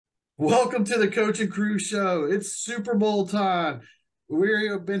Welcome to the Coach and Crew Show. It's Super Bowl time. We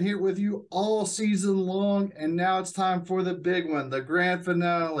have been here with you all season long, and now it's time for the big one, the grand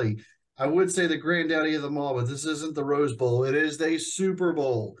finale. I would say the granddaddy of them all, but this isn't the Rose Bowl. It is the Super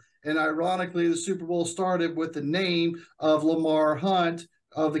Bowl. And ironically, the Super Bowl started with the name of Lamar Hunt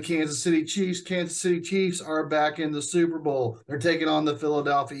of the Kansas City Chiefs. Kansas City Chiefs are back in the Super Bowl. They're taking on the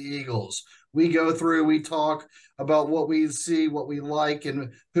Philadelphia Eagles. We go through, we talk about what we see, what we like,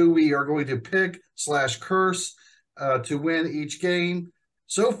 and who we are going to pick / curse to win each game.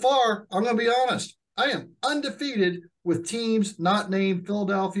 So far, I'm going to be honest, I am undefeated with teams not named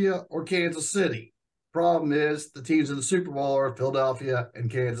Philadelphia or Kansas City. Problem is, the teams in the Super Bowl are Philadelphia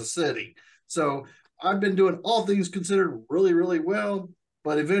and Kansas City. So I've been doing all things considered really, really well,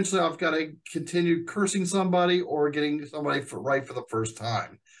 but eventually I've got to continue cursing somebody or getting somebody right for the first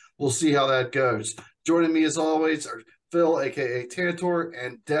time. We'll see how that goes. Joining me as always are Phil, aka Tantor,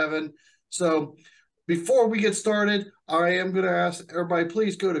 and Devin. So before we get started, I am going to ask everybody,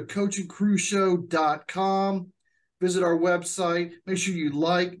 please go to coachandcrewshow.com. Visit our website. Make sure you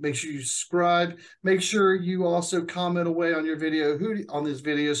like, make sure you subscribe. Make sure you also comment away on your video, on these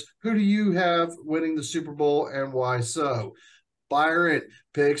videos. Who do you have winning the Super Bowl and why so? Byron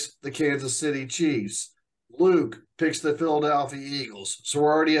picks the Kansas City Chiefs. Luke picks the Philadelphia Eagles. So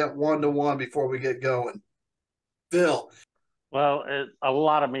we're already at 1-1 before we get going. Phil. Well, a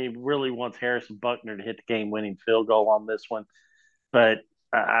lot of me really wants Harrison Buckner to hit the game-winning field goal on this one, but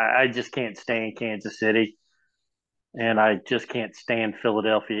I just can't stand Kansas City, and I just can't stand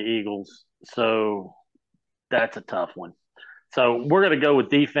Philadelphia Eagles. So that's a tough one. So we're going to go with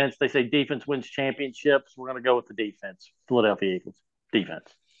defense. They say defense wins championships. We're going to go with the defense. Philadelphia Eagles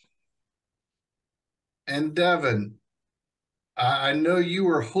defense. And Devin, I know you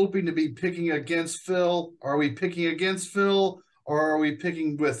were hoping to be picking against Phil. Are we picking against Phil or are we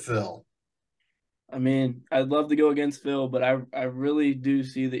picking with Phil? I mean, I'd love to go against Phil, but I really do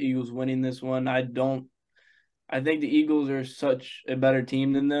see the Eagles winning this one. I think the Eagles are such a better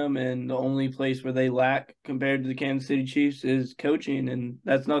team than them, and the only place where they lack compared to the Kansas City Chiefs is coaching, and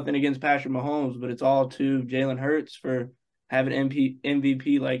that's nothing against Patrick Mahomes, but it's all to Jalen Hurts for having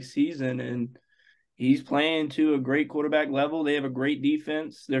MVP-like season, and he's playing to a great quarterback level. They have a great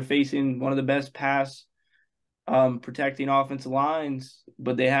defense. They're facing one of the best pass protecting offensive lines,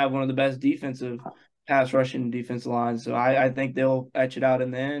 but they have one of the best defensive pass rushing defensive lines. So I think they'll etch it out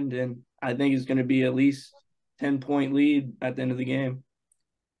in the end, and I think it's going to be at least 10-point lead at the end of the game.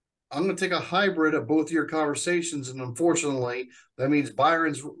 I'm going to take a hybrid of both of your conversations, and unfortunately, that means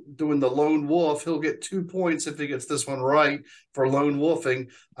Byron's doing the lone wolf. He'll get 2 points if he gets this one right for lone wolfing.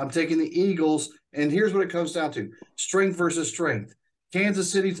 I'm taking the Eagles, and here's what it comes down to: strength versus strength.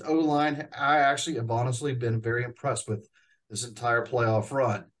 Kansas City's O-line, I actually have honestly been very impressed with this entire playoff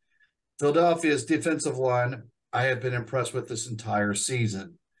run. Philadelphia's defensive line, I have been impressed with this entire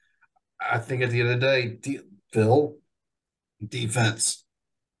season. I think at the end of the day, Phil, defense.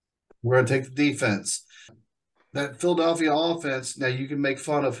 We're going to take the defense. That Philadelphia offense, now you can make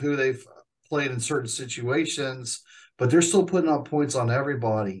fun of who they've played in certain situations, but they're still putting up points on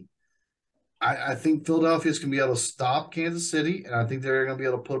everybody. I think Philadelphia's going to be able to stop Kansas City, and I think they're going to be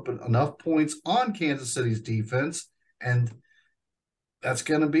able to put up enough points on Kansas City's defense, and that's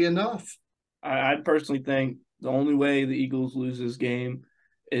going to be enough. I personally think the only way the Eagles lose this game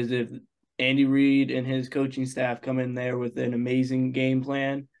is if Andy Reid and his coaching staff come in there with an amazing game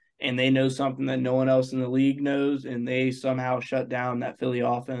plan, and they know something that no one else in the league knows, and they somehow shut down that Philly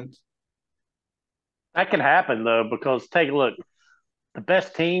offense. That can happen, though, because take a look. The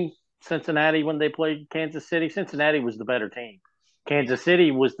best team, Cincinnati, when they played Kansas City, Cincinnati was the better team. Kansas City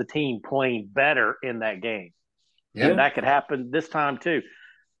was the team playing better in that game. Yeah. And that could happen this time, too.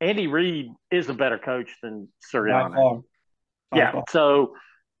 Andy Reid is a better coach than Sirianni. Yeah, so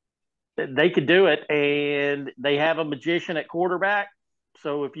they could do it, and they have a magician at quarterback.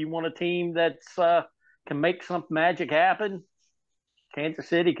 So if you want a team that's can make some magic happen, Kansas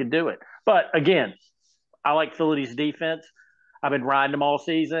City could do it. But again, I like Philly's defense. I've been riding them all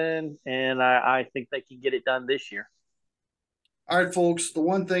season, and I think they can get it done this year. All right, folks, the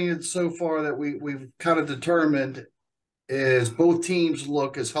one thing that's so far that we've kind of determined is both teams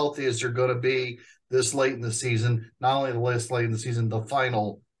look as healthy as they're going to be this late in the season. Not only the last late in the season, the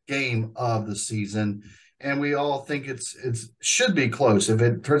final game of the season. And we all think it should be close. If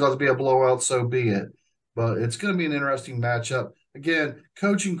it turns out to be a blowout, so be it. But it's going to be an interesting matchup. Again,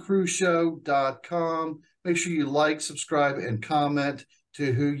 coachandcrewshow.com. Make sure you like, subscribe, and comment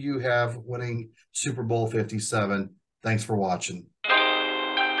to who you have winning Super Bowl 57. Thanks for watching.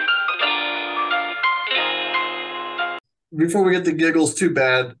 before we get the giggles too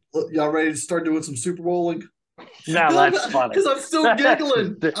bad, y'all ready to start doing some Super Bowling? Now that's funny. Because I'm still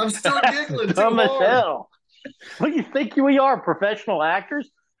giggling. I'm still giggling too Dumb as hard. hell. What do you think we are, professional actors?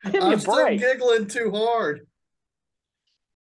 Give me I'm a still break. giggling too hard.